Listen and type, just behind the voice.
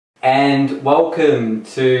And welcome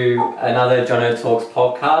to another Jono Talks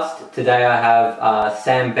podcast. Today I have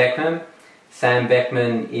Sam Beckman. Sam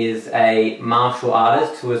Beckman is a martial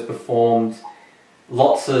artist who has performed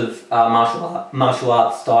lots of martial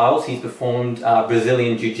arts styles. He's performed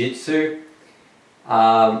Brazilian Jiu-Jitsu,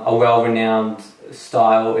 a well-renowned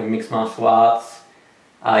style in mixed martial arts.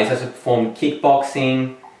 He's also performed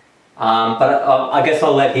kickboxing, but I guess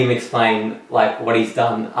I'll let him explain what he's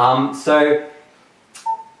done. So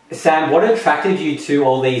Sam, what attracted you to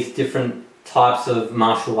all these different types of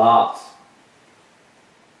martial arts?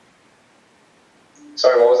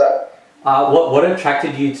 Sorry, what was that? What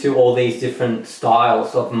attracted you to all these different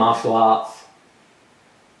styles of martial arts?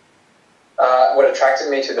 What attracted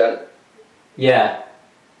me to them? Yeah.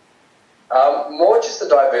 More just the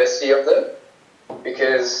diversity of them,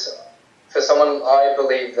 because for someone, I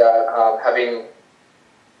believe that having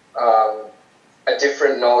a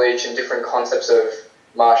different knowledge and different concepts of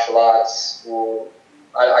martial arts will,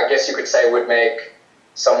 I guess you could say, would make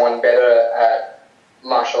someone better at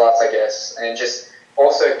martial arts, I guess, and just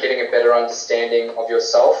also getting a better understanding of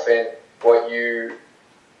yourself and what you,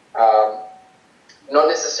 not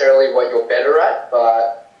necessarily what you're better at,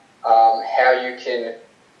 but how you can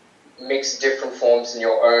mix different forms in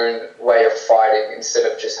your own way of fighting instead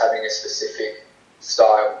of just having a specific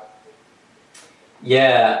style.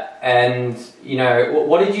 Yeah, and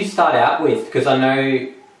what did you start out with? Because I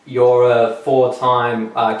know you're a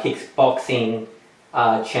 4-time kickboxing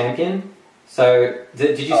champion. So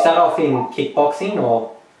did you start off in kickboxing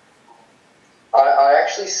or? I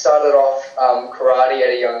actually started off karate at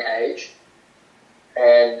a young age,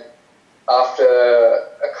 and after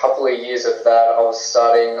a couple of years of that, I was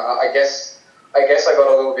starting. I guess I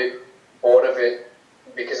got a little bit bored of it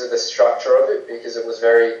because of the structure of it, because it was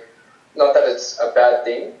very. Not that it's a bad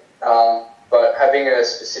thing, but having a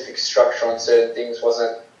specific structure on certain things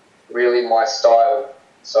wasn't really my style.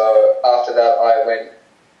 So after that, I went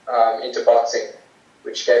into boxing,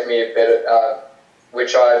 which gave me a better,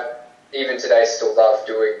 which I even today still love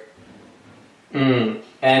doing.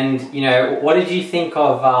 And what did you think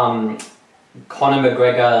of Conor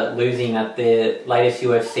McGregor losing at the latest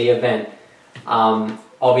UFC event?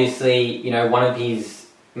 Obviously, one of his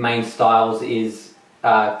main styles is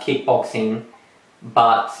kickboxing,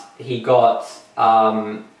 but he got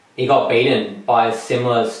beaten by a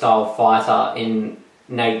similar style fighter in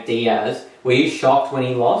Nate Diaz. Were you shocked when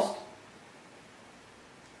he lost?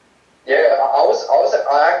 Yeah,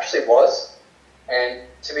 I actually was, and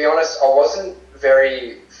to be honest, I wasn't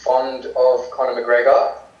very fond of Conor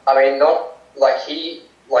McGregor. I mean, not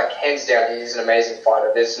hands down, he's an amazing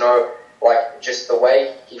fighter. There's no just the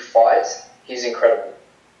way he fights, he's incredible.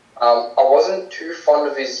 I wasn't too fond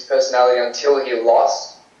of his personality until he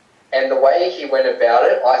lost, and the way he went about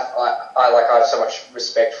it, I have so much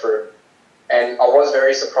respect for him. And I was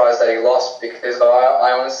very surprised that he lost, because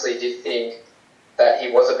I honestly did think that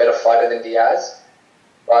he was a better fighter than Diaz.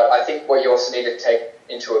 But I think what you also need to take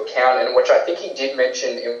into account, and which I think he did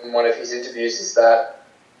mention in one of his interviews, is that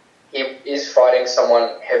he is fighting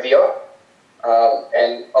someone heavier,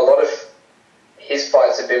 and a lot of his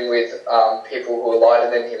fights have been with people who are lighter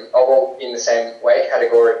than him, in the same weight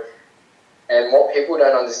category. And what people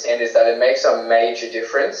don't understand is that it makes a major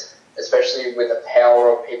difference, especially with the power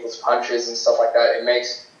of people's punches and stuff like that. It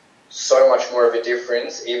makes so much more of a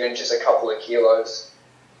difference, even just a couple of kilos.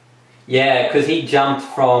 Yeah, because he jumped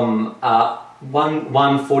from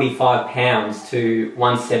 145 pounds to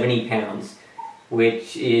 170 pounds,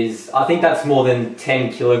 which is, I think that's more than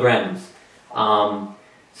 10 kilograms.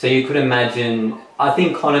 So you could imagine, I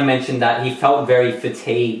think Conor mentioned that he felt very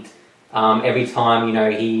fatigued every time,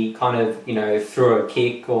 he kind of, threw a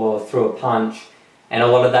kick or threw a punch. And a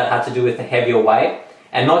lot of that had to do with the heavier weight.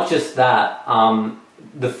 And not just that,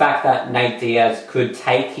 the fact that Nate Diaz could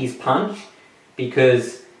take his punch,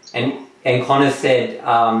 because, and Conor said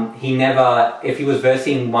he never, if he was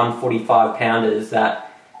versing 145 pounders, that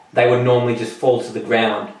they would normally just fall to the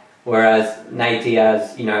ground, whereas Nate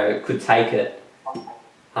Diaz, could take it.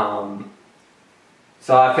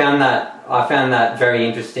 So I found that very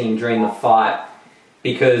interesting during the fight,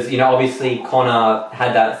 because obviously Conor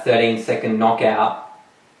had that 13-second knockout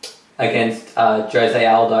against Jose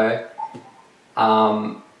Aldo,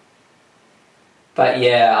 but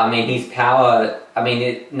yeah, I mean his power. I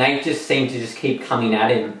mean Nate just seemed to just keep coming at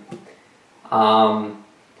him.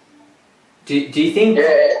 Do you think?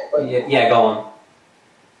 Yeah, go on.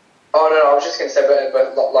 Oh no, I was just gonna say,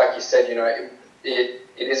 but like you said, it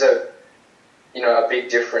is a big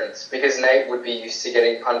difference, because Nate would be used to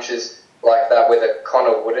getting punches like that where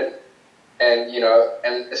Conor wouldn't, and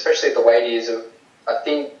and especially at the weight he is, I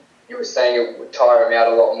think you were saying it would tire him out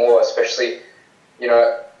a lot more, especially, you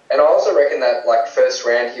know. And I also reckon that, like, first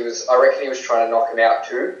round, I reckon he was trying to knock him out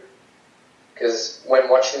too. Because when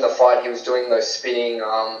watching the fight, he was doing those spinning,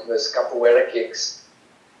 those capoeira kicks,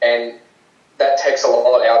 and that takes a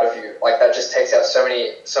lot out of you. Like, that just takes out so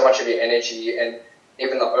much of your energy, and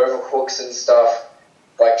even the overhooks and stuff.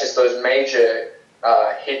 Like, just those major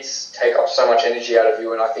hits take up so much energy out of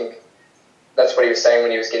you, and I think that's what he was saying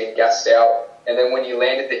when he was getting gassed out. And then when you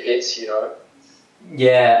landed the hits, you know.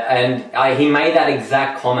 Yeah, and he made that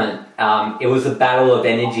exact comment. It was a battle of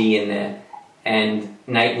energy in there, and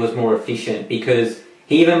Nate was more efficient, because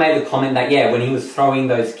he even made the comment that, yeah, when he was throwing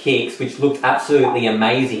those kicks, which looked absolutely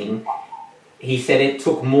amazing, he said it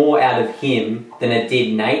took more out of him than it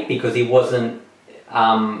did Nate, because he wasn't,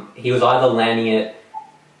 he was either landing it,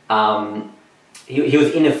 he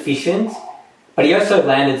was inefficient, but he also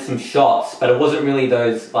landed some shots, but it wasn't really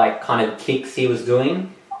those, like, kind of kicks he was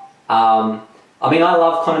doing. I mean, I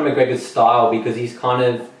love Conor McGregor's style, because he's a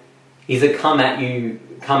come at you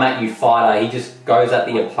fighter. He just goes at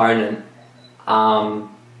the opponent.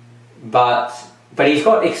 But he's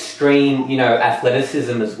got extreme, you know,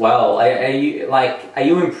 athleticism as well. Are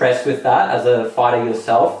you impressed with that as a fighter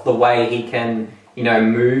yourself? The way he can, you know,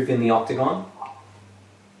 move in the octagon?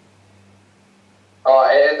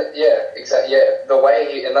 And yeah, exactly. Yeah, the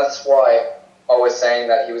way and that's why I was saying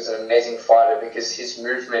that he was an amazing fighter, because his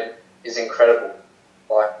movement is incredible.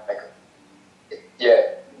 Yeah,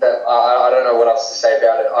 that I don't know what else to say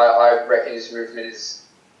about it. I reckon his movement is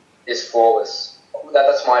flawless.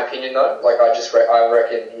 That's my opinion, though. Like, I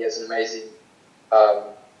reckon he has an amazing,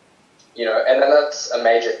 you know, and then that's a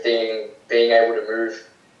major thing, being able to move,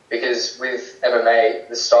 because with MMA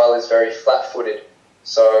the style is very flat-footed.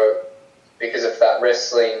 So because of that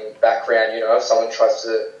wrestling background, you know, if someone tries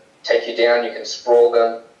to take you down, you can sprawl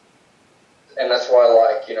them. And that's why,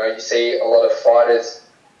 like, you know, you see a lot of fighters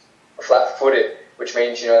flat-footed, which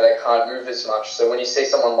means, you know, they can't move as much. So when you see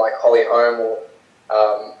someone like Holly Holm or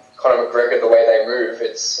Conor McGregor, the way they move,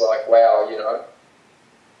 it's like, wow, you know.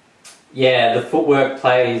 Yeah, the footwork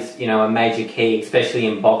plays, you know, a major key, especially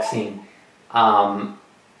in boxing.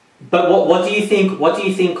 But what do you think? What do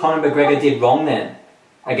you think Conor McGregor did wrong then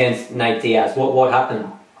against Nate Diaz? What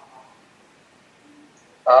happened?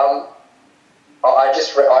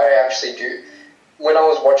 I actually do. When I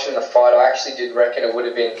was watching the fight, I actually did reckon it would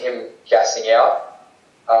have been him gassing out.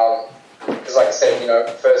 Because, like I said, you know,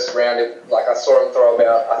 first round, I saw him throw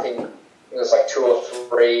about, I think it was like 2 or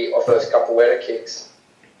 3 of those capoeira kicks.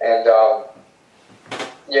 And,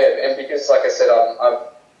 yeah, and because, like I said, I've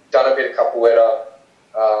done a bit of capoeira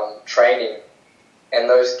training, and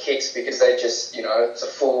those kicks, because they just, you know, it's a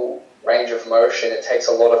full range of motion, it takes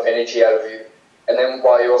a lot of energy out of you. And then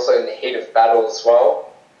while you're also in the heat of battle as well,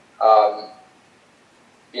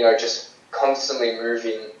 you know, just constantly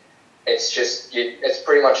moving, it's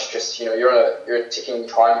pretty much just, you know, you're a ticking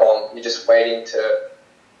time bomb. You're just waiting to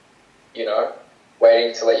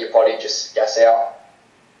let your body just gas out.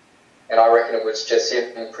 And I reckon it was just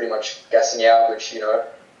him pretty much gassing out, which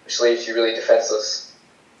leaves you really defenseless.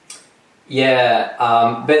 Yeah,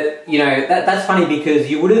 but, you know, that's funny, because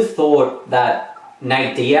you would have thought that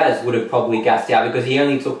Nate Diaz would have probably gassed out, because he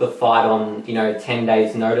only took the fight on, you know, 10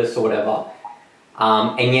 days notice or whatever.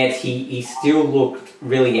 And yet he still looked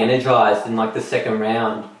really energized in, like, the second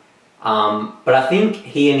round. But I think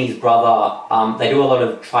he and his brother, they do a lot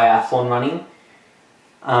of triathlon running.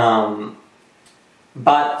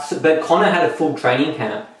 But Conor had a full training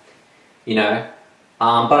camp, you know.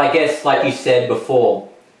 But I guess, like you said before,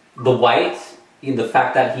 the weight, the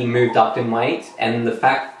fact that he moved up in weight, and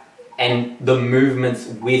the movements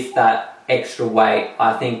with that extra weight,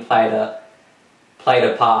 I think played a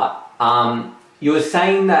part. You were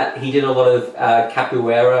saying that he did a lot of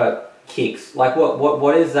capoeira kicks. Like,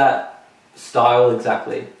 what is that style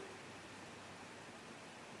exactly?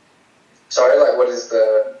 Sorry, like, what is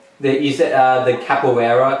you said the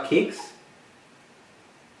capoeira kicks?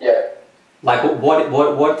 Yeah. Like,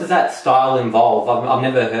 what does that style involve? I've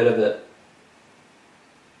never heard of it.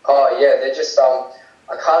 Oh yeah, they're just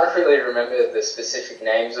I can't really remember the specific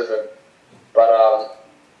names of them, but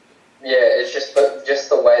yeah, it's just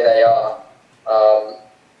the way they are.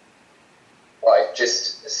 Like,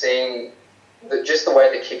 just seeing just the way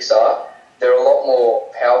the kicks are, they're a lot more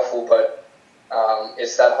powerful, but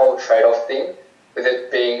it's that whole trade-off thing. With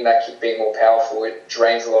it being, that kick being more powerful, it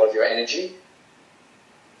drains a lot of your energy.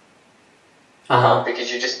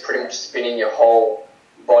 Because you're just pretty much spinning your whole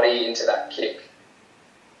body into that kick.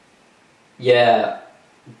 Yeah.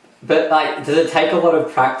 But, like, does it take a lot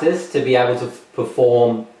of practice to be able to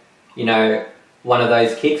perform, you know, one of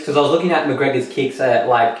those kicks? Because I was looking at McGregor's kicks at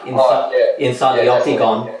inside the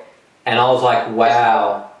octagon, yeah. and I was like,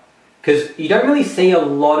 wow. Because you don't really see a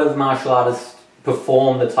lot of martial artists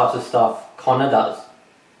perform the types of stuff Conor does.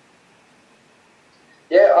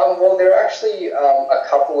 Yeah, well, there are actually a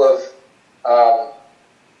couple of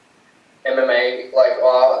MMA,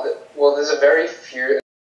 there's a very few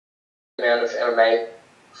amount of MMA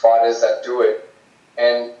fighters that do it,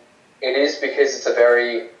 and it is because it's a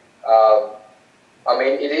very,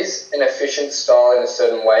 it is an efficient style in a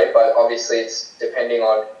certain way, but obviously it's depending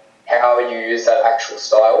on how you use that actual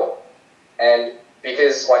style. And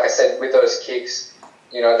because, like I said, with those kicks,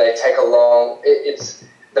 they take a long... It's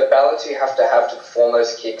the balance you have to perform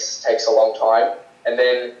those kicks takes a long time. And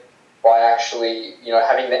then by actually,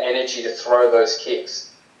 having the energy to throw those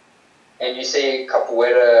kicks. And you see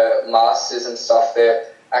capoeira masters and stuff, their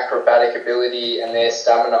acrobatic ability and their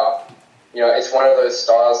stamina, it's one of those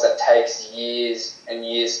styles that takes years and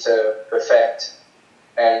years to perfect.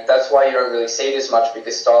 And that's why you don't really see it as much,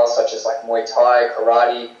 because styles such as like Muay Thai,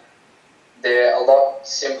 karate, they're a lot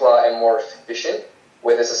simpler and more efficient.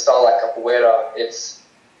 Where there's a style like capoeira,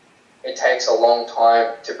 it takes a long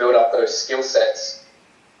time to build up those skill sets.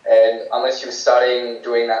 And unless you were starting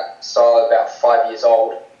doing that style at about 5 years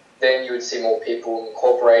old, then you would see more people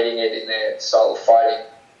incorporating it in their style of fighting.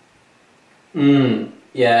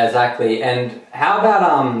 Yeah, exactly. And how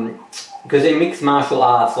about, because in mixed martial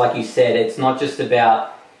arts, like you said, it's not just about,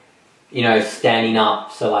 standing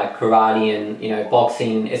up, so like karate and,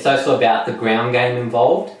 boxing, it's also about the ground game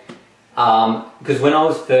involved. Because when I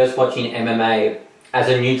was first watching MMA, as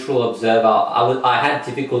a neutral observer, I had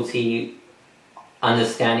difficulty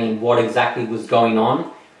understanding what exactly was going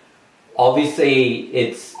on. Obviously,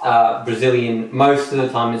 it's Brazilian, most of the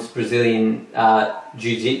time it's Brazilian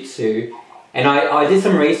Jiu-Jitsu. And I did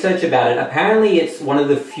some research about it. Apparently, it's one of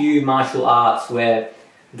the few martial arts where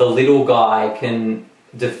the little guy can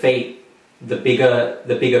defeat the bigger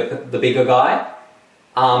guy.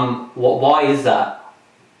 Why is that?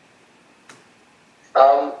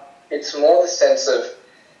 It's more the sense of,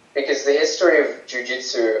 because the history of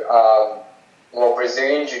Jiu-Jitsu,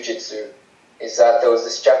 Brazilian Jiu-Jitsu, is that there was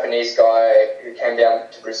this Japanese guy who came down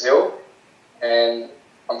to Brazil, and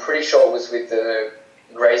I'm pretty sure it was with the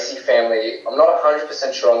Gracie family. I'm not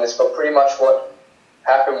 100% sure on this, but pretty much what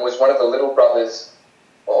happened was one of the little brothers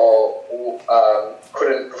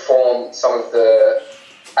couldn't perform some of the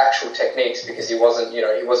actual techniques because he wasn't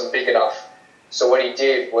big enough. So what he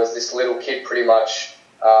did was this little kid pretty much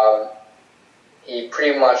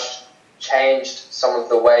changed some of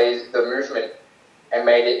the movement and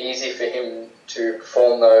made it easy for him to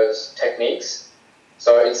perform those techniques.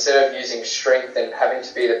 So instead of using strength and having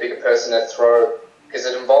to be the bigger person to throw, because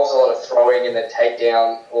it involves a lot of throwing and then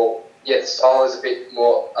takedown, the style is a bit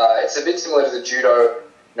more, it's a bit similar to the judo,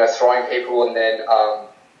 throwing people and then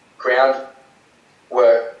ground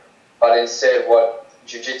work, but instead what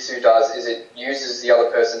Jiu-Jitsu does is it uses the other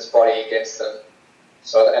person's body against them.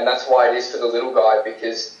 So, and that's why it is for the little guy,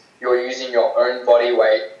 because you're using your own body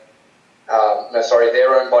weight,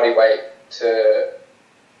 their own body weight to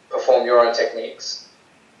perform your own techniques.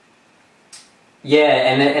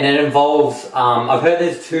 Yeah, and it involves, I've heard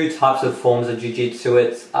there's two types of forms of Jiu-Jitsu.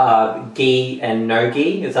 It's gi and no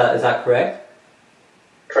gi, is that correct?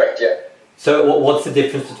 Correct, yeah. So what's the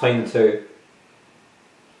difference between the two?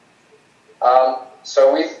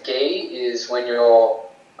 So with gi is when you're,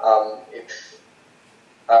 if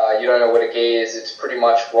you don't know what a gi is, it's pretty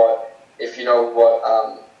much if you know what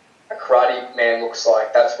a karate man looks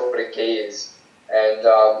like, that's what a gi is. And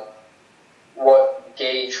what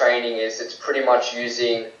gi training is, it's pretty much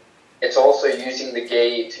it's also using the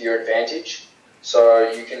gi to your advantage. So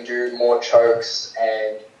you can do more chokes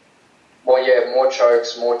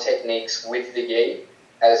more techniques with the gi,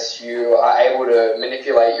 as you are able to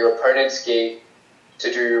manipulate your opponent's gi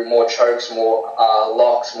to do more chokes, more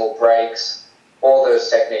locks, more breaks, all those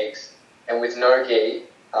techniques. And with no gi,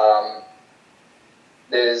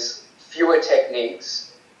 there's fewer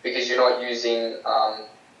techniques because you're not using,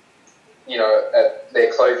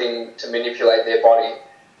 their clothing to manipulate their body.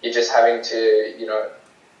 You're just having to,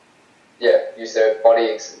 use their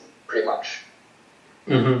body pretty much.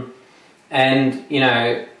 Mm-hmm. And,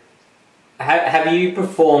 have you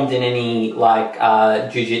performed in any,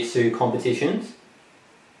 jiu-jitsu competitions?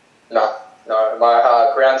 No.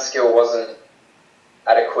 My ground skill wasn't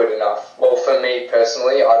adequate enough. Well, for me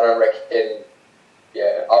personally, I don't reckon,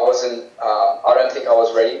 I don't think I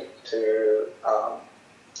was ready to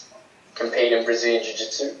compete in Brazilian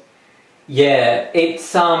Jiu-Jitsu. Yeah,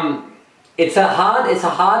 it's a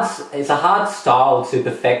hard style to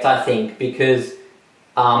perfect, I think, because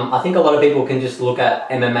I think a lot of people can just look at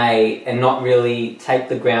MMA and not really take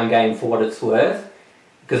the ground game for what it's worth,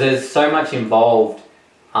 because there's so much involved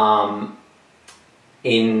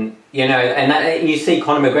in, you know, and you see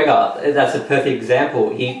Conor McGregor, that's a perfect example.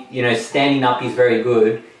 He, you know, standing up is very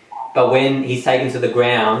good, but when he's taken to the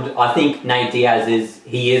ground, I think Nate Diaz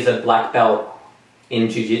is a black belt in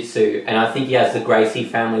Jiu-Jitsu, and I think he has the Gracie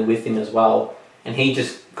family with him as well, and he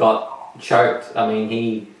just got choked. I mean,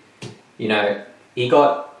 he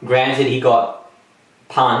got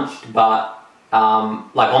punched, but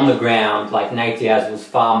like on the ground, like Nate Diaz was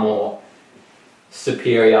far more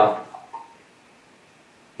superior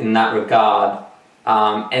in that regard.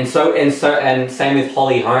 And same with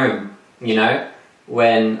Holly Holm, you know,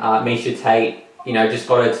 when Miesha Tate, you know, just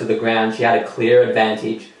got her to the ground, she had a clear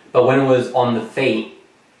advantage. But when it was on the feet,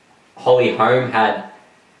 Holly Holm had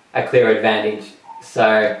a clear advantage.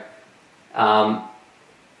 So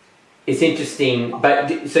it's interesting.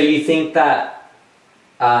 But so you think that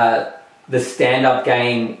the stand-up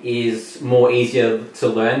game is more easier to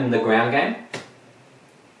learn than the ground game?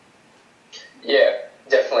 Yeah,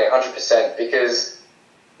 definitely, 100%. Because,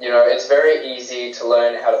 you know, it's very easy to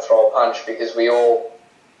learn how to throw a punch because we all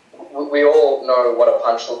know what a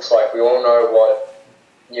punch looks like. We all know what.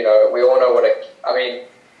 You know, we all know I mean,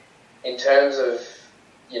 in terms of,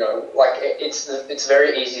 you know, like, it's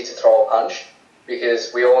very easy to throw a punch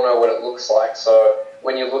because we all know what it looks like. So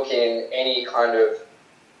when you look in any kind of,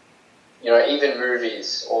 you know, even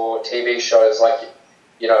movies or TV shows, like,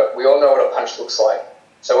 you know, we all know what a punch looks like.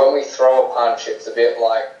 So when we throw a punch, it's a bit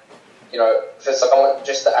like, you know, for someone,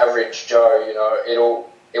 just the average Joe, you know,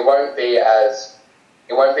 it won't be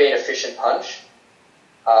an efficient punch.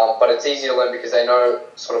 But it's easy to learn because they know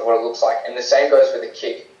sort of what it looks like. And the same goes with a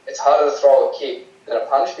kick. It's harder to throw a kick than a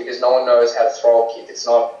punch because no one knows how to throw a kick. It's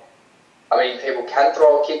not, I mean, people can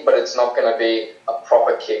throw a kick, but it's not going to be a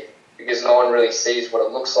proper kick because no one really sees what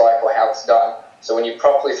it looks like or how it's done. So when you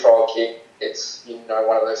properly throw a kick, it's, you know,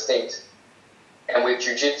 one of those things. And with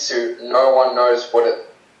Jiu-Jitsu, no one knows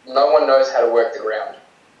how to work the ground.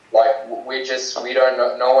 Like,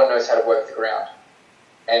 no one knows how to work the ground.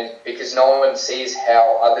 And because no one sees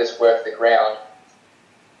how others work the ground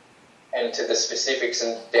and to the specifics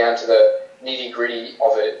and down to the nitty-gritty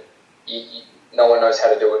of it, no one knows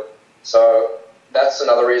how to do it. So that's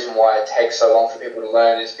another reason why it takes so long for people to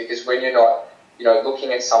learn, is because when you're not, you know,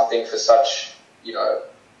 looking at something for such, you know,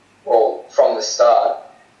 well, from the start,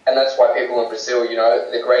 and that's why people in Brazil, you know,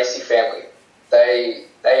 the Gracie family, they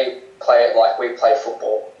play it like we play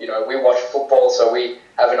football. You know, we watch football, so we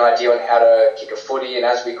have an idea on how to kick a footy, and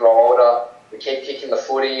as we grow older, we keep kicking the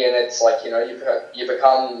footy, and it's like, you know, you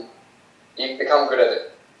become good at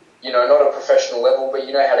it. You know, not a professional level, but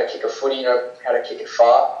you know how to kick a footy, you know how to kick it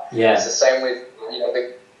far. Yeah. It's the same with, you know,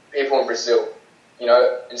 the people in Brazil. You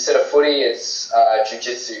know, instead of footy, it's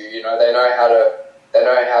jiu-jitsu. You know, they know how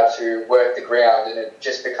to work the ground, and it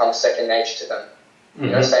just becomes second nature to them. Mm-hmm.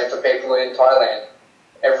 You know, same for people in Thailand.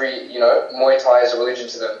 You know, Muay Thai is a religion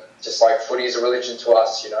to them, just like footy is a religion to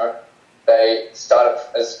us, you know. They start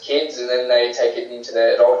as kids and then they take it into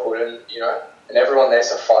their adulthood, and, you know, and everyone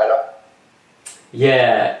there's a fighter.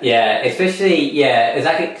 Yeah, especially,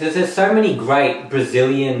 exactly, because there's so many great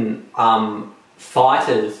Brazilian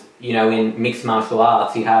fighters, you know, in mixed martial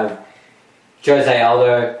arts. You have Jose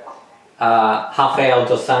Aldo, Rafael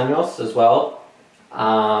dos Anjos as well.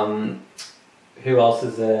 Who else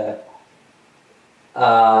is there?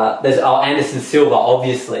 There's Anderson Silva,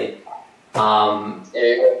 obviously.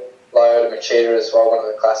 Lyoto Machida as well, one of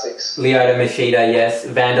the classics. Lyoto Machida, yes.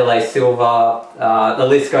 Vanderlei Silva. The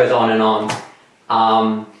list goes on and on.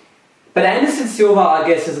 But Anderson Silva, I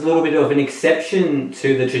guess, is a little bit of an exception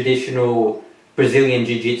to the traditional Brazilian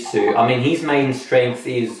Jiu-Jitsu. I mean, his main strength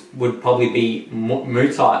would probably be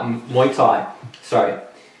Muay Thai. Sorry.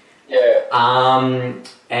 Yeah.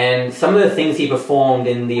 And some of the things he performed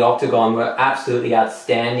in the octagon were absolutely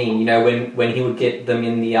outstanding. You know, when he would get them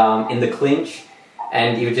in the clinch,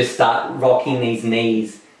 and he would just start rocking these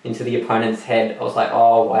knees into the opponent's head. I was like,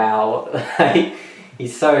 oh wow,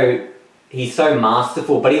 he's so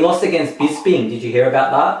masterful. But he lost against Bisping. Did you hear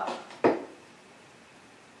about that?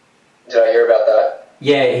 Did I hear about that?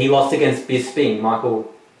 Yeah, he lost against Bisping, Michael.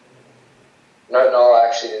 No, I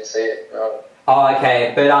actually didn't see it. No. Oh,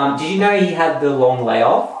 okay. But did you know he had the long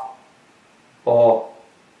layoff? Or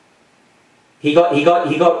he got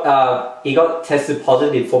tested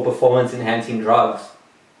positive for performance-enhancing drugs.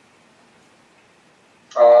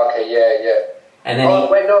 Oh, okay, yeah. And then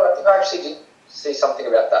wait, no, I think I actually did see something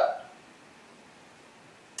about that.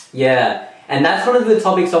 Yeah, and that's one of the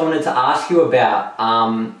topics I wanted to ask you about.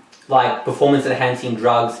 like performance enhancing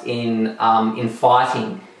drugs in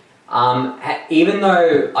fighting. Even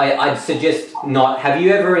though I'd suggest not, have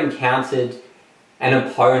you ever encountered an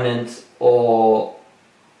opponent or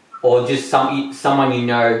just someone you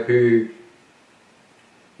know who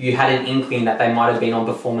you had an inkling that they might have been on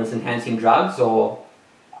performance enhancing drugs? Or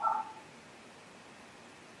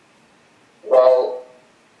well,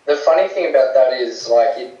 the funny thing about that is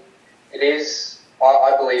like it is.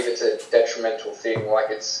 I believe it's a detrimental thing. Like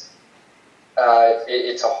it's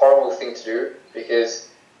a horrible thing to do because,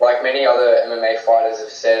 like many other MMA fighters have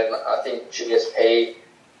said, and I think GSP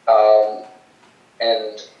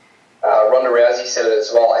and Ronda Rousey said it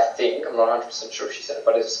as well. I think I'm not 100% sure if she said it,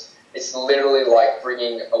 but it's literally like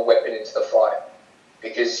bringing a weapon into the fight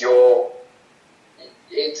because you're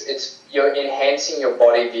enhancing your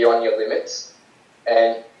body beyond your limits,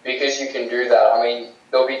 and because you can do that, I mean,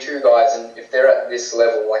 there'll be two guys, and if they're at this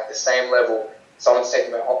level, like the same level, someone's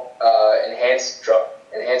taking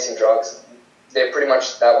enhancing drugs, they're pretty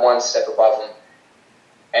much that one step above them,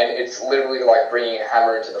 and it's literally like bringing a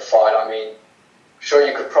hammer into the fight. I mean, sure,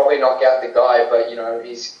 you could probably knock out the guy, but you know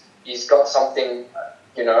he's got something,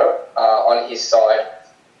 on his side.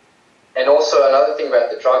 And also another thing about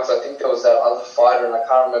the drugs, I think there was that other fighter, and I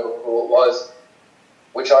can't remember who it was,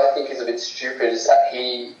 which I think is a bit stupid, is that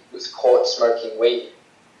he was caught smoking weed,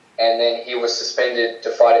 and then he was suspended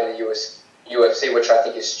to fight in the UFC, which I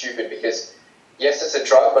think is stupid because, yes, it's a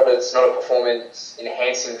drug, but it's not a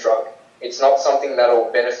performance-enhancing drug. It's not something that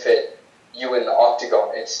will benefit you in the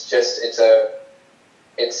octagon. It's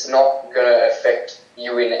not going to affect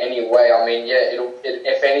you in any way. I mean, yeah,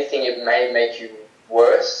 if anything, it may make you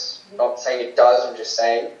worse. I'm not saying it does, I'm just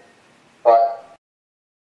saying. But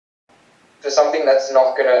for something that's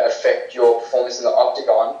not going to affect your performance in the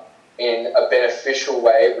octagon in a beneficial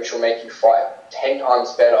way, which will make you fight 10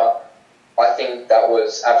 times better, I think that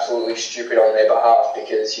was absolutely stupid on their behalf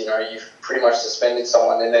because, you've pretty much suspended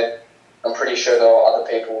someone, and then I'm pretty sure there are other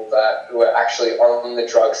people who are actually on the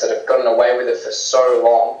drugs that have gotten away with it for so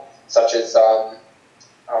long, such as,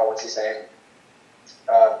 what's his name?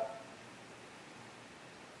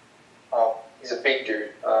 He's a big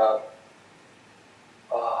dude.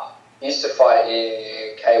 He used to fight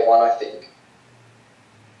in K1, I think.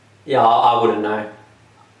 yeah, I wouldn't know.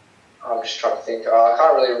 I'm just trying to think. I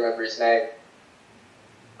can't really remember his name.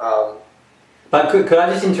 But could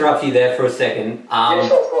I just interrupt you there for a second? Yeah,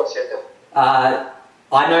 sure, of course, yeah.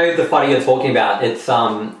 I know the fighter you're talking about. It's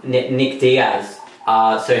Nick Diaz.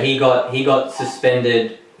 So he got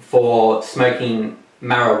suspended for smoking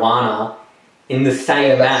marijuana in the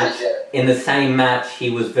same match. In the same match, he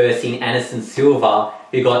was versing Anderson Silva,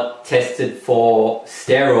 who got tested for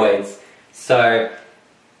steroids. So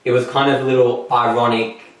it was kind of a little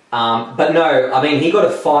ironic. But no, I mean, he got a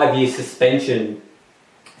 5-year suspension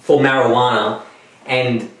for marijuana,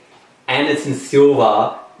 and Anderson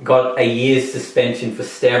Silva got a year's suspension for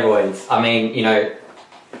steroids. I mean,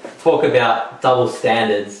 talk about double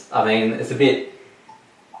standards. I mean, it's a bit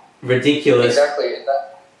ridiculous. Exactly.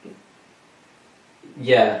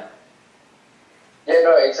 Yeah. Yeah,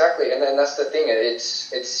 no, exactly. And then that's the thing.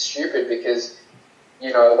 It's stupid because,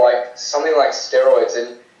 like something like steroids,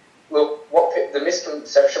 and look, the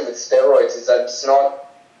misconception with steroids is that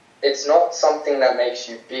it's not something that makes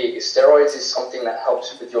you big. Steroids is something that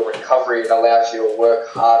helps with your recovery and allows you to work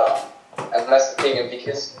harder. And that's the thing. And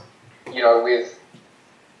because, with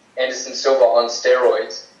Anderson Silva on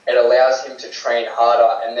steroids, it allows him to train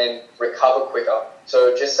harder and then recover quicker.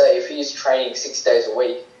 So just say if he's training 6 days a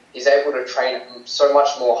week, he's able to train so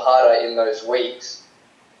much more harder in those weeks,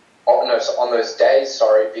 on those days,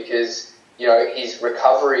 because, his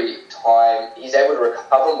recovery time, he's able to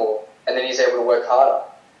recover more and then he's able to work harder.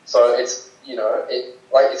 So it's,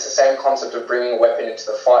 it's the same concept of bringing a weapon into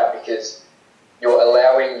the fight because you're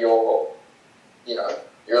allowing yourself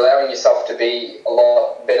to be a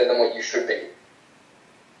lot better than what you should be.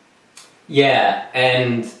 Yeah,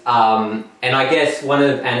 and I guess one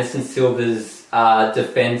of Anderson Silva's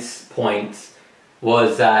defense points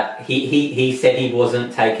was that he said he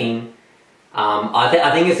wasn't taking.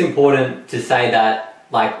 I think it's important to say that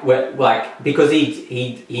because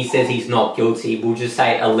he says he's not guilty. We'll just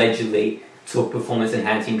say allegedly took performance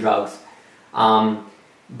enhancing drugs,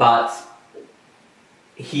 but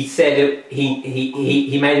he said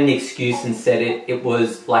he made an excuse and said it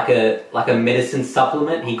was like a medicine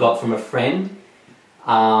supplement he got from a friend,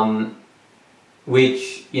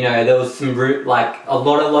 which there was some a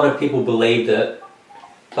lot of people believed it,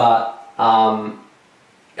 but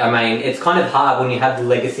I mean it's kind of hard when you have the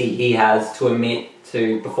legacy he has to admit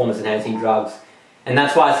to performance enhancing drugs, and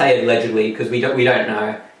that's why I say allegedly because we don't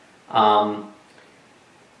know.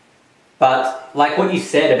 But like what you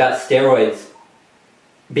said about steroids,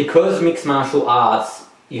 because mixed martial arts,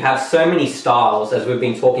 you have so many styles, as we've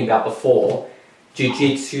been talking about before,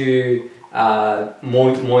 Jiu-Jitsu,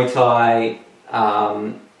 Muay Thai,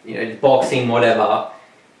 boxing, whatever.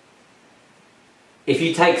 If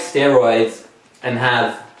you take steroids and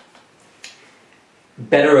have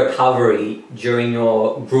better recovery during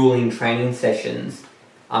your grueling training sessions,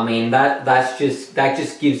 I mean that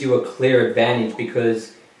just gives you a clear advantage,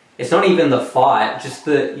 because it's not even the fight, just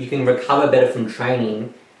that you can recover better from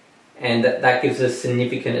training, and that gives a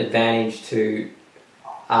significant advantage to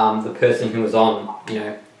the person who was on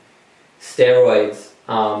steroids.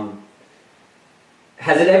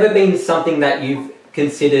 Has it ever been something that you've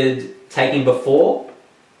considered taking before?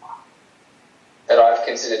 That I've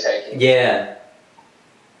considered taking? Yeah.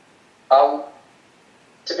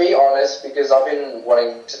 To be honest, because I've been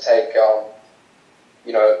wanting to take,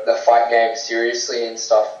 the fight game seriously and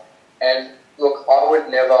stuff. And look, I would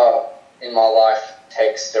never in my life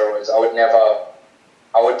take steroids. I would never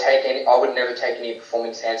take any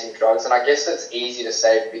performance enhancing drugs. And I guess that's easy to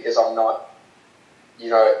say because I'm not, in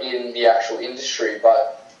the actual industry.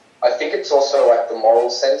 But I think it's also like the moral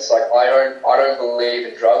sense. Like I don't believe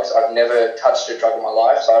in drugs. I've never touched a drug in my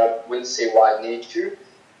life, so I wouldn't see why I need to.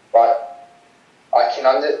 But I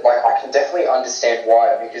can definitely understand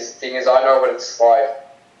why, because the thing is, I know what it's like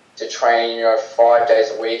to train, 5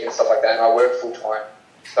 days a week and stuff like that, and I work full time.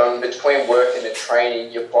 So in between work and the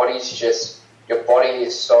training, your body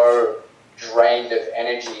is so drained of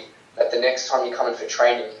energy that the next time you come in for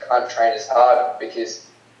training, you can't train as hard because,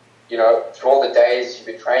 through all the days you've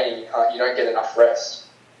been training, you don't get enough rest.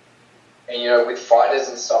 And, with fighters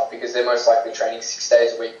and stuff, because they're most likely training 6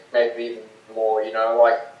 days a week, maybe even more,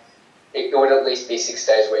 it would at least be 6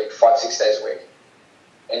 days a week, 5-6 days a week.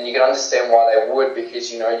 And you can understand why they would,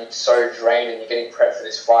 because, you're so drained and you're getting prepped for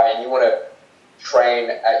this fight and you want to train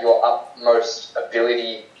at your utmost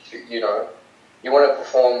ability, you want to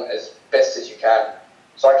perform as best as you can.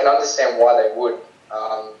 So I can understand why they would,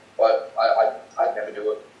 but I'd never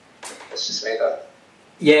do it. It's just me though.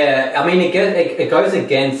 Yeah, I mean, it goes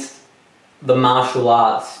against the martial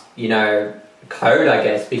arts, code, I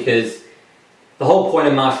guess, because the whole point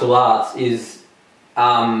of martial arts is,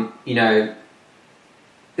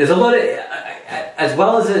 there's a lot of, as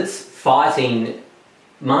well as it's fighting,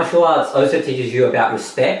 martial arts also teaches you about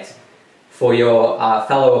respect for your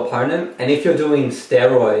fellow opponent. And if you're doing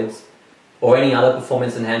steroids or any other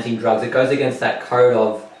performance-enhancing drugs, it goes against that code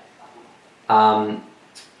of,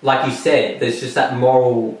 like you said, there's just that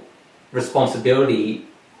moral responsibility,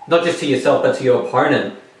 not just to yourself, but to your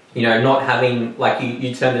opponent. Not having, like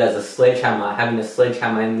you termed it as a sledgehammer, having a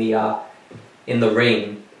sledgehammer in the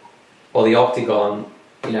ring or the octagon,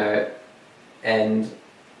 and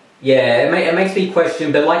yeah, it makes me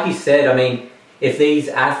question. But like you said, I mean, if these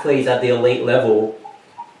athletes at the elite level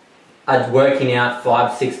are working out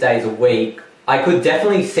 5-6 days a week, I could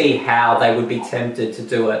definitely see how they would be tempted to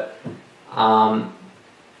do it,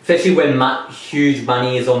 especially when huge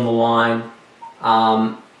money is on the line.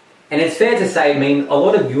 And it's fair to say, I mean, a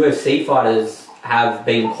lot of UFC fighters have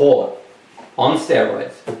been caught on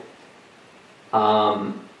steroids.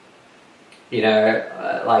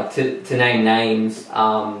 Like to name names,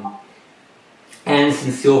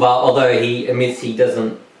 Anderson Silva, although he admits he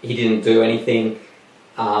didn't do anything.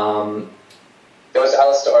 There was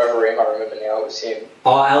Alistair Overeem, I remember now, it was him.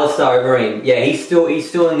 Oh, Alistair Overeem, yeah, he's still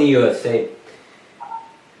in the UFC.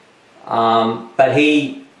 But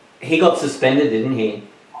he got suspended, didn't he?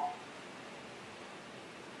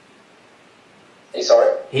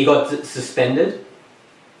 Sorry? He got suspended?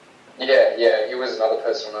 Yeah, he was another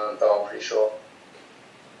person though, I'm pretty sure.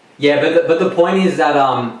 Yeah, but the point is that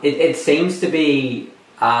it seems to be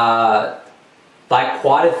like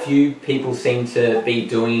quite a few people seem to be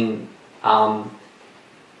doing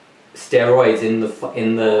steroids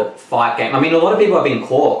in the fight game. I mean, a lot of people have been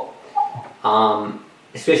caught,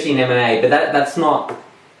 especially in MMA, but that's not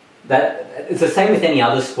that. It's the same with any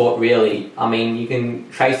other sport, really. I mean, you can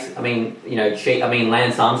trace. I mean,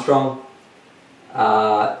 Lance Armstrong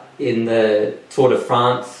in the Tour de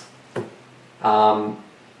France.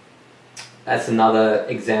 That's another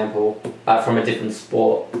example, but from a different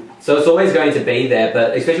sport. So it's always going to be there,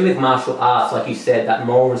 but especially with martial arts, like you said, that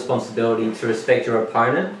moral responsibility to respect your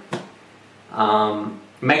opponent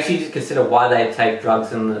makes you just consider why they take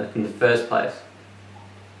drugs in the first place.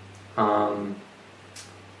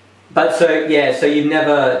 But so you've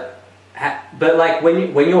never, but like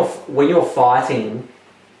when you're fighting,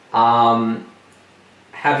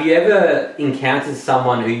 have you ever encountered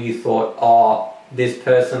someone who you thought, oh, this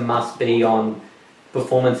person must be on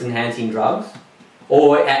performance enhancing drugs?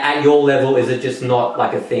 or at your level, is it just not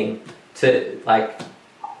like a thing to like?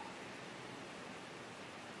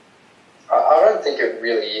 I don't think it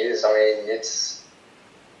really is. I mean, it's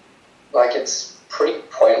pretty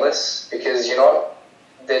pointless because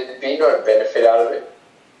there'd be no benefit out of it.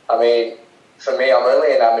 I mean, for me, I'm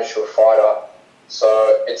only an amateur fighter, so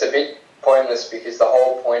it's a bit pointless because the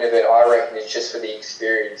whole point of it, I reckon, is just for the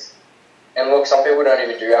experience. And look, some people don't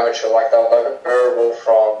even do amateur, like they'll go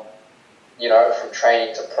from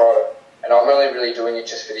training to pro. And I'm only really doing it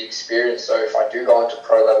just for the experience. So if I do go into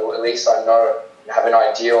pro level, at least I know and have an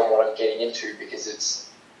idea on what I'm getting into because it's,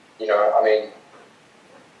 I mean,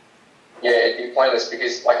 yeah, it'd be pointless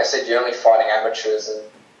because, like I said, you're only fighting amateurs and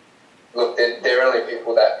look, they're only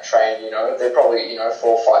people that train, they're probably, 4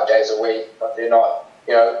 or 5 days a week, but they're not,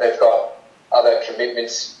 they've got other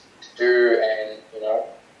commitments to do and,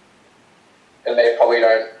 and they probably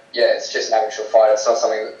don't, it's just an amateur fight. It's not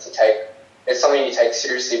something to take, it's something you take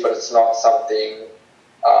seriously, but it's not something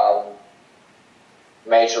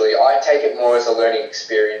majorly. I take it more as a learning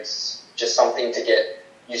experience, just something to get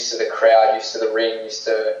used to the crowd, used to the ring, used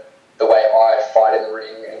to the way I fight in the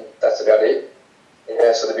ring, and that's about it.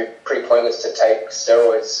 Yeah, so it'd be pretty pointless to take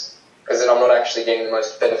steroids because then I'm not actually getting the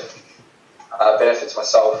most benefits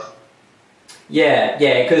myself. Yeah,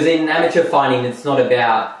 because in amateur fighting, it's not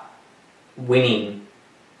about winning.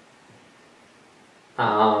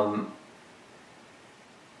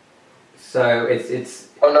 So it's.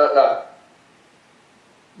 Oh no.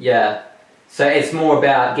 Yeah, so it's more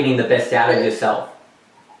about getting the best out of yourself.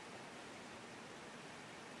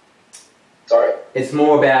 Sorry? It's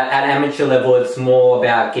more about, at amateur level, it's more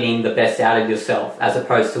about getting the best out of yourself as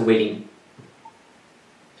opposed to winning.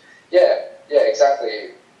 Yeah,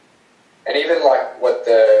 exactly. And even like what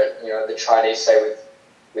the Chinese say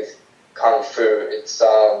with Kung Fu, it's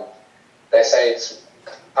they say it's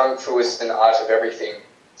Kung Fu is an art of everything.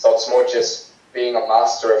 So it's more just being a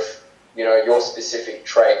master of, your specific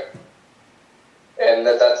trait. And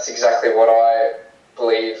that's exactly what I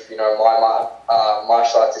believe, my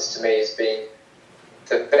martial arts is to me, is being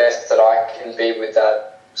the best that I can be with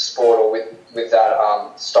that sport or with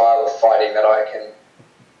that style of fighting, that I can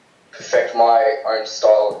perfect my own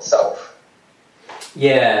style itself.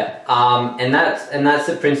 Yeah, and that's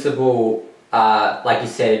the principle, like you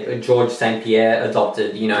said, George St. Pierre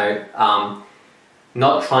adopted,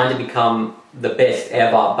 not trying to become the best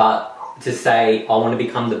ever, but to say, I want to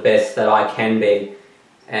become the best that I can be.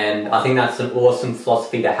 And I think that's an awesome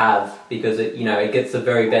philosophy to have because it gets the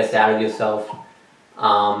very best out of yourself.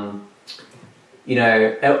 How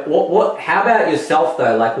about yourself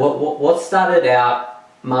though? Like what started out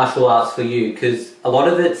martial arts for you? Because a lot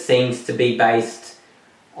of it seems to be based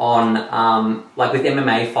on, like with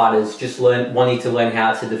MMA fighters, just wanting to learn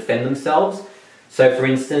how to defend themselves. So for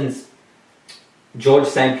instance, George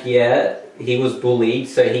St. Pierre, he was bullied,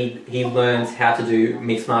 so he learned how to do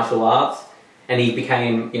mixed martial arts, and he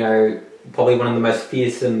became, probably one of the most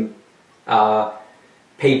fearsome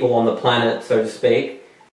people on the planet, so to speak.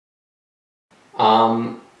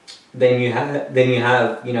 Then you have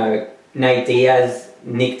Nick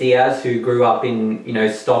Diaz, who grew up in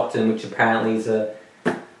Stockton, which apparently is a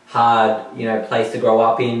hard place to grow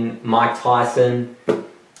up in. Mike Tyson.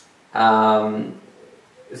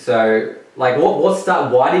 So like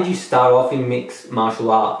why did you start off in mixed martial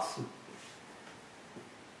arts?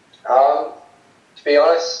 To be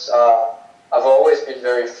honest, I've always been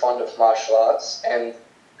very fond of martial arts, and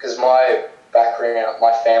because my background,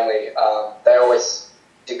 my family, they always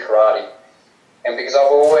did karate, and because I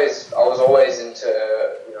was always into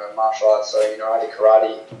martial arts, so I did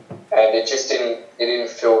karate, and it didn't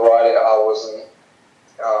feel right. I wasn't.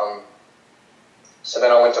 So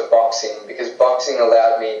then I went to boxing because boxing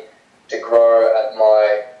allowed me to grow at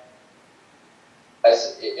my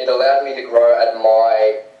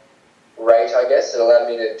rate, I guess. It allowed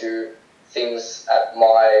me to do things at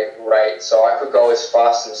my rate, so I could go as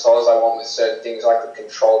fast and slow as I want with certain things. I could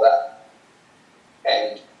control that,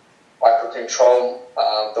 and I could control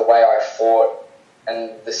the way I fought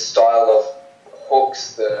and the style of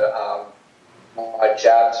hooks, my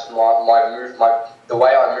jabs, the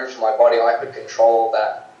way I moved my body. I could control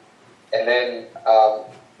that, and then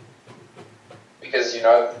because the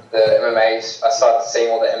MMA, I started seeing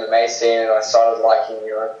all the MMA scene, and I started liking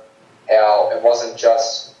how it wasn't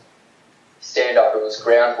just stand up, it was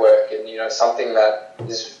groundwork, and something that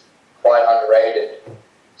is quite underrated.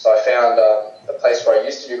 So I found a place where I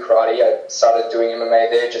used to do karate. I started doing MMA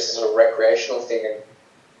there just as a recreational thing, and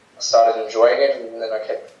I started enjoying it, and then I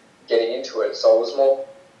kept getting into it. So it was more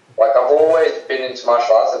like I've always been into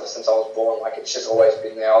martial arts ever since I was born. Like it's just always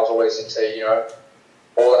been there. I was always into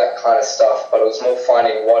all that kind of stuff, but it was more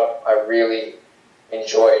finding what I really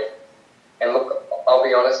enjoyed. And look, I'll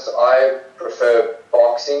be honest, I prefer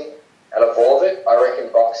boxing out of all of it. I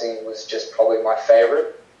reckon boxing was just probably my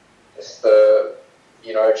favourite. Just the,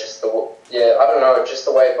 I don't know, just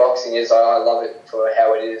the way boxing is, I love it for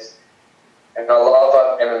how it is. And I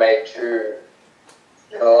love MMA too.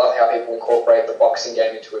 And I love how people incorporate the boxing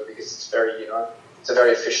game into it because it's very, it's a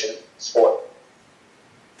very efficient sport.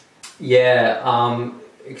 Yeah,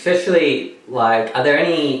 especially, like, are there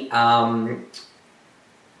any,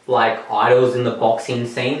 like, idols in the boxing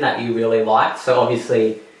scene that you really like? So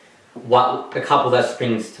obviously, a couple that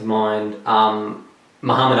springs to mind,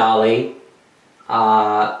 Muhammad Ali.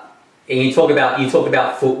 And you talked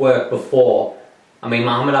about footwork before. I mean,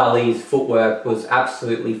 Muhammad Ali's footwork was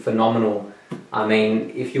absolutely phenomenal. I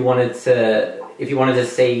mean, if you wanted to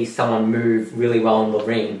see someone move really well in the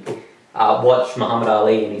ring, watch Muhammad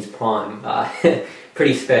Ali in his prime.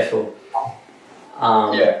 Pretty special.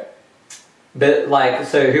 Yeah. But like,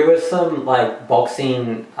 so who were some like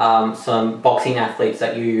boxing athletes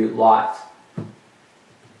that you liked?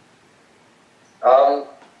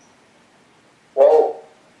 Well,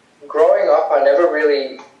 growing up, I never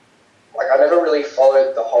really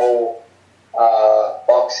followed the whole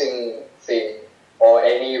boxing thing or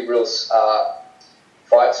any real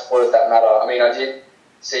fight sport of that matter. I mean, I did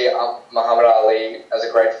see Muhammad Ali as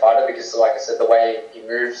a great fighter because, like I said, the way he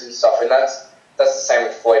moves and stuff, and that's the same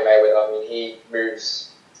with Floyd Mayweather. I mean, he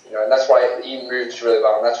moves, and that's why he moves really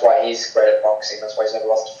well, and that's why he's great at boxing. That's why he's never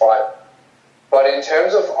lost a fight. But in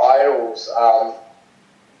terms of idols,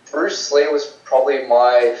 Bruce Lee was probably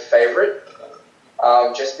my favorite,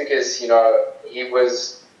 just because he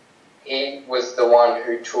was the one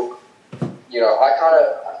who took.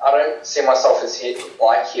 I don't see myself as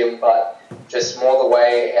like him, but just more the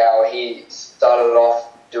way how he started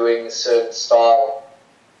off doing a certain style,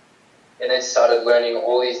 and then started learning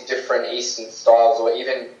all these different Eastern styles, or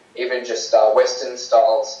even just Western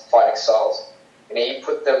styles, fighting styles, and he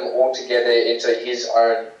put them all together into his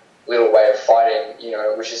own little way of fighting,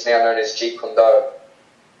 which is now known as Jeet Kune Do,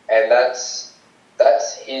 and that's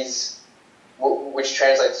his, which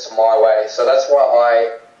translates to my way. So that's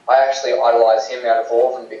why I actually idolize him out of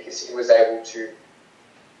all of them, because he was able to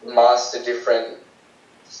master different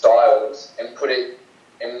styles and put it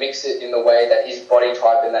and mix it in the way that his body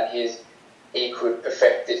type and that he could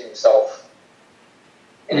perfect it himself.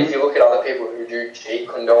 And if you look at other people who do Jeet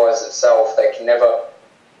Kune Do as itself, they can never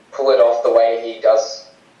pull it off the way he does.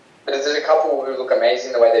 But there's a couple who look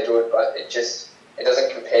amazing the way they do it, but it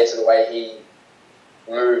doesn't compare to the way he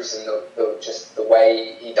moves and just the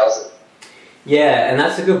way he does it. Yeah, and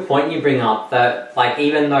that's a good point you bring up, that like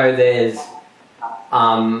even though there's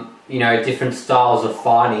different styles of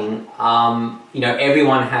fighting,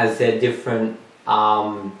 everyone has their different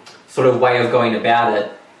sort of way of going about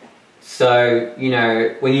it. So,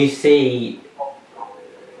 when you see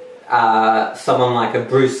someone like a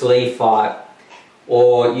Bruce Lee fight,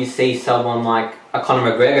 or you see someone like a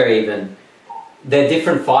Conor McGregor even, they're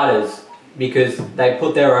different fighters because they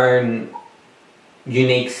put their own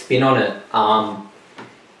unique spin on it,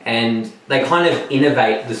 and they kind of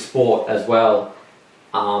innovate the sport as well,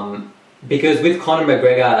 because with Conor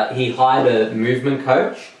McGregor, he hired a movement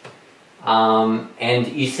coach, and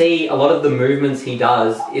you see a lot of the movements he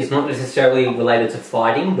does is not necessarily related to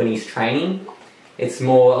fighting when he's training. It's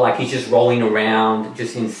more like he's just rolling around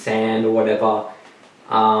just in sand or whatever,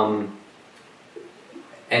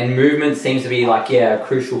 and movement seems to be a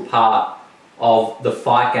crucial part of the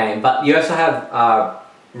fight game. But you also have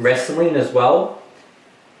wrestling as well.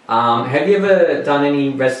 Have you ever done any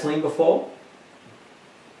wrestling before?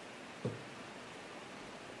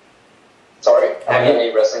 Sorry? Have you done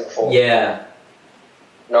any wrestling before? Yeah.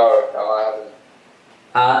 No, I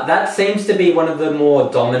haven't. That seems to be one of the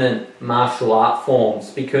more dominant martial art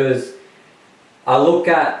forms, because I look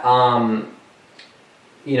at,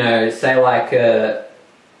 say like a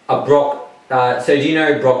Brock... so do you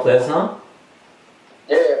know Brock Lesnar?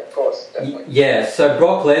 Yeah, of course, definitely. Yeah, so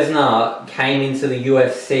Brock Lesnar came into the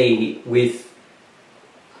UFC with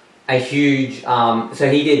a huge... so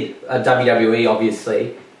he did a WWE,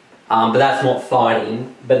 obviously, but that's not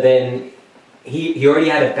fighting. But then he already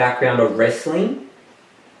had a background of wrestling,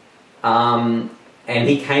 and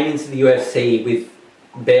he came into the UFC with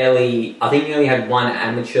barely... I think he only had one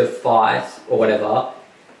amateur fight or whatever,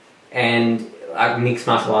 and a mixed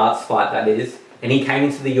martial arts fight, that is. And he came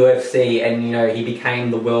into the UFC and, he became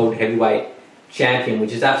the world heavyweight champion,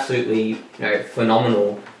 which is absolutely,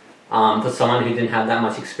 phenomenal for someone who didn't have that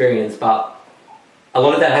much experience. But a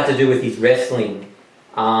lot of that had to do with his wrestling.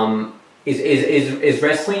 Is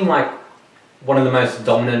wrestling one of the most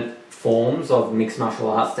dominant forms of mixed martial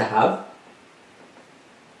arts to have?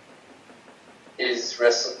 Is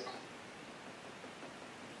wrestling.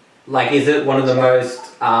 Like, is it one of the most,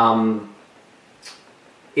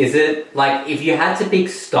 is it, like, if you had to pick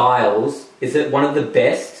styles, is it one of the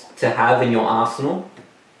best to have in your arsenal?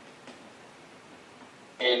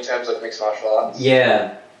 In terms of mixed martial arts?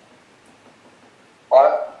 Yeah.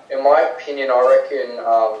 In my opinion, I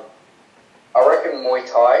reckon Muay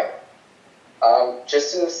Thai,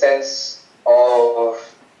 just in the sense of,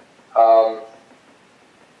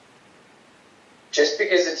 just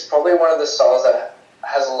because it's probably one of the styles that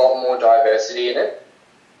has a lot more diversity in it,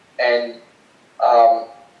 and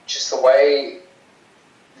just the way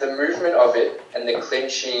the movement of it and the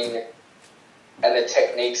clinching and the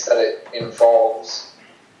techniques that it involves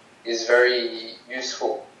is very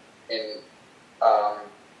useful in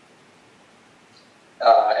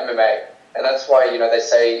MMA, and that's why they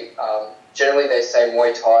say generally they say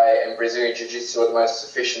Muay Thai and Brazilian Jiu-Jitsu are the most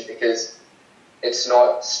efficient because it's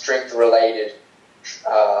not strength related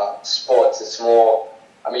sports. It's more,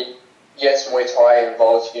 I mean, yes, Muay Thai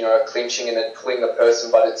involves clinching and then pulling the person,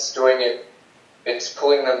 but it's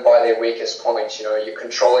pulling them by their weakest points. You're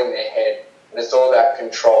controlling their head, and it's all about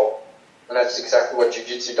control, and that's exactly what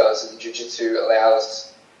Jiu-Jitsu does. And Jiu-Jitsu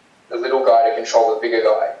allows the little guy to control the bigger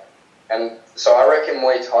guy. And so I reckon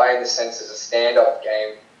Muay Thai, in the sense, is a stand-up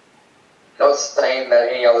game. Not saying that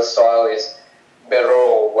any other style is better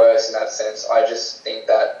or worse in that sense. I just think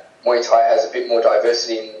that Muay Thai has a bit more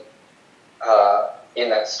diversity in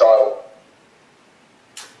that style.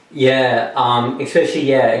 Yeah,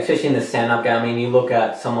 especially in the stand-up game. I mean, you look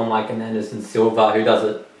at someone like an Anderson Silva who does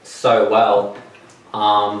it so well.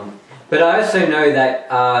 But I also know that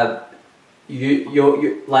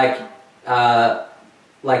you're like,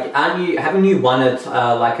 haven't you won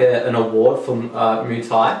an award from Muay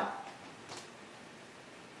Thai?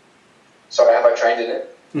 Sorry, have I trained in it?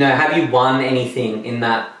 No, have you won anything in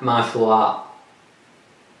that martial art?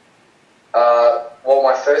 Well,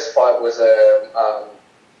 my first fight was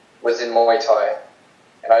in Muay Thai,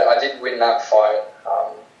 and I did win that fight.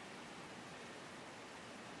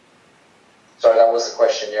 Sorry, that was the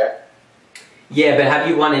question, yeah? Yeah, but have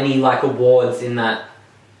you won any like awards in that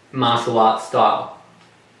martial art style?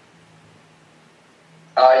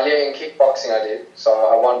 Yeah, in kickboxing I did. So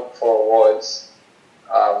I won 4 awards.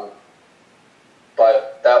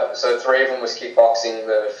 So 3 of them was kickboxing.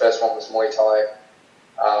 The first one was Muay Thai.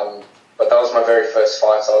 But that was my very first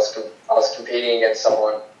fight. So I was competing against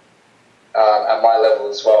someone at my level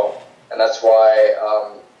as well, and that's why.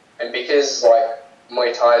 And because like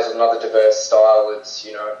Muay Thai is another diverse style, it's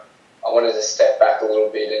I wanted to step back a little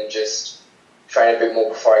bit and just train a bit more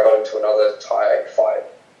before I got into another Thai fight.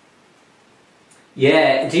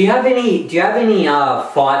 Yeah. Do you have any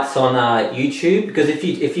fights on YouTube? Because if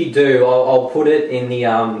you do, I'll put it in the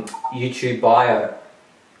YouTube bio.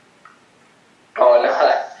 Oh no,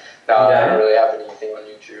 I don't really have anything on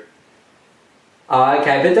YouTube. Oh,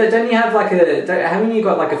 okay. But don't you have haven't you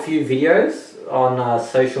got like a few videos on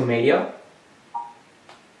social media?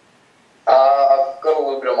 I've got a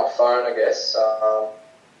little bit on my phone, I guess.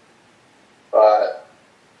 But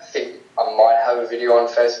I think I might have a video on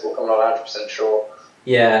Facebook. I'm not 100% sure.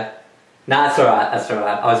 Yeah. No, that's alright. That's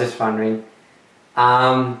alright. I was just wondering.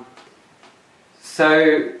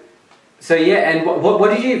 So yeah, and what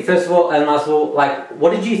did you, first of all and last of all, like,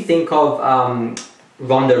 what did you think of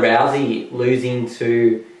Ronda Rousey losing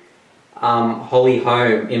to Holly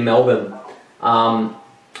Holm in Melbourne?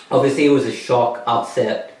 Obviously, it was a shock,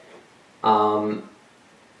 upset. Were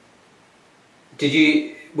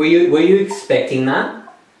you expecting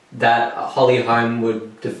that Holly Holm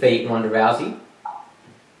would defeat Ronda Rousey?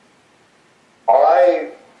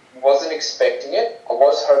 I wasn't expecting it. I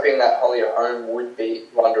was hoping that Holly Holm would beat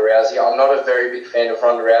Ronda Rousey. I'm not a very big fan of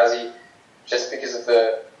Ronda Rousey, just because of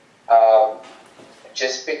the,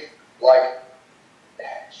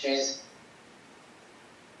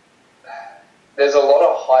 there's a lot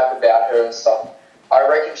of hype about her and stuff. I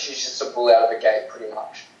reckon she's just a bull out of the gate, pretty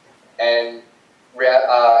much. And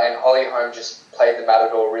Holly Holm just played the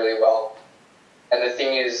matador really well. And the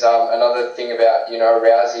thing is, another thing about,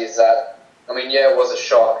 Rousey is that, I mean, yeah, it was a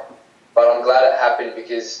shock, but I'm glad it happened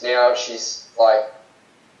because now she's like,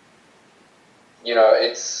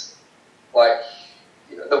 it's like,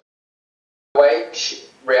 the way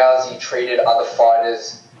Rousey treated other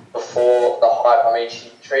fighters before the hype, I mean,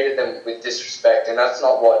 she treated them with disrespect, and that's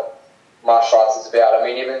not what martial arts is about. I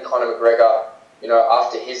mean, even Conor McGregor,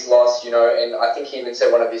 after his loss, and I think he even said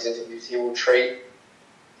in one of his interviews, he will treat,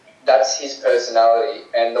 that's his personality,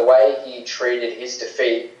 and the way he treated his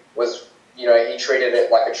defeat was you know, he treated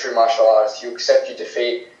it like a true martial artist. You accept your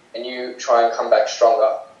defeat and you try and come back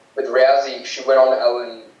stronger. With Rousey, she went on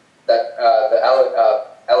Ellen,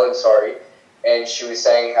 and she was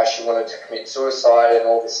saying how she wanted to commit suicide and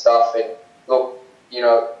all this stuff. And look, you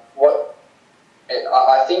know what?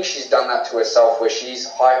 I think she's done that to herself, where she's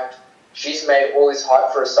hyped. She's made all this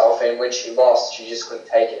hype for herself, and when she lost, she just couldn't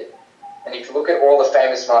take it. And if you look at all the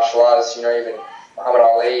famous martial artists, you know, even Muhammad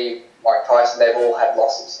Ali, Mike Tyson, they've all had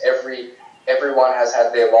losses. Everyone has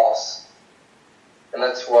had their loss, and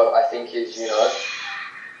that's what I think is, you know,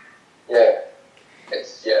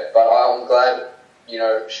 But I'm glad, you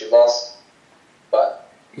know, she lost,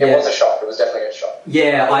 but it was a shock. It was definitely a shock.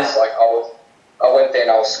 Yeah, I went there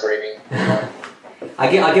and I was screaming. You know? I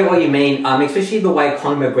get what you mean. Especially the way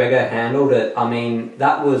Conor McGregor handled it. I mean,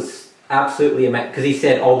 that was absolutely amazing, because he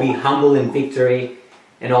said, "I'll be humble in victory,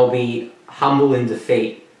 and I'll be humble in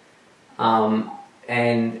defeat."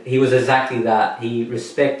 And he was exactly that.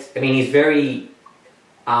 He's very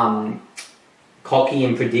cocky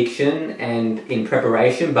in prediction and in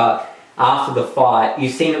preparation, but after the fight,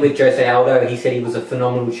 you've seen it with Jose Aldo. He said he was a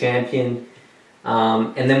phenomenal champion,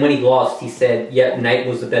 and then when he lost, he said, "Yeah, Nate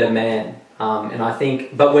was the better man." And I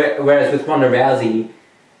think, but whereas with Ronda Rousey,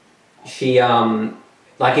 she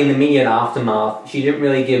like in the immediate aftermath, she didn't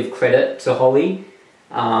really give credit to Holly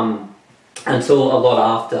until a lot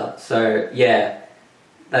after. So yeah,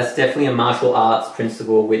 that's definitely a martial arts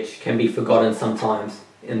principle which can be forgotten sometimes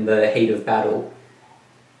in the heat of battle.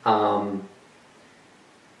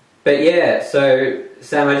 But yeah, so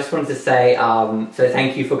Sam, I just wanted to say, so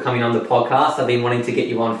thank you for coming on the podcast. I've been wanting to get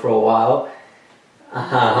you on for a while.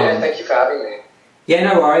 Yeah, thank you for having me. Yeah,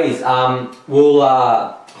 no worries. We'll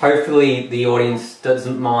hopefully the audience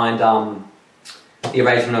doesn't mind the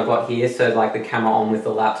arrangement I've got here, so like the camera on with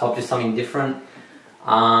the laptop, just something different.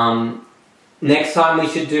 Next time we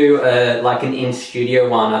should do like an in-studio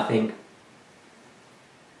one, I think.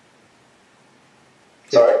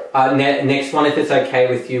 Sorry? Next one, if it's okay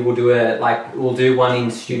with you, we'll do one in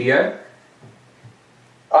studio.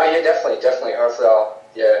 Oh yeah, definitely. Hopefully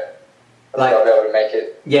I'll be able to make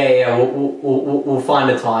it. Yeah. We'll find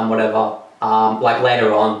a time, whatever. Like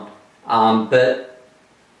later on.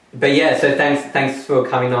 But yeah. So thanks for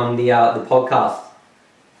coming on the podcast.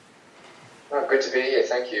 Oh, good to be here.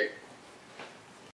 Thank you.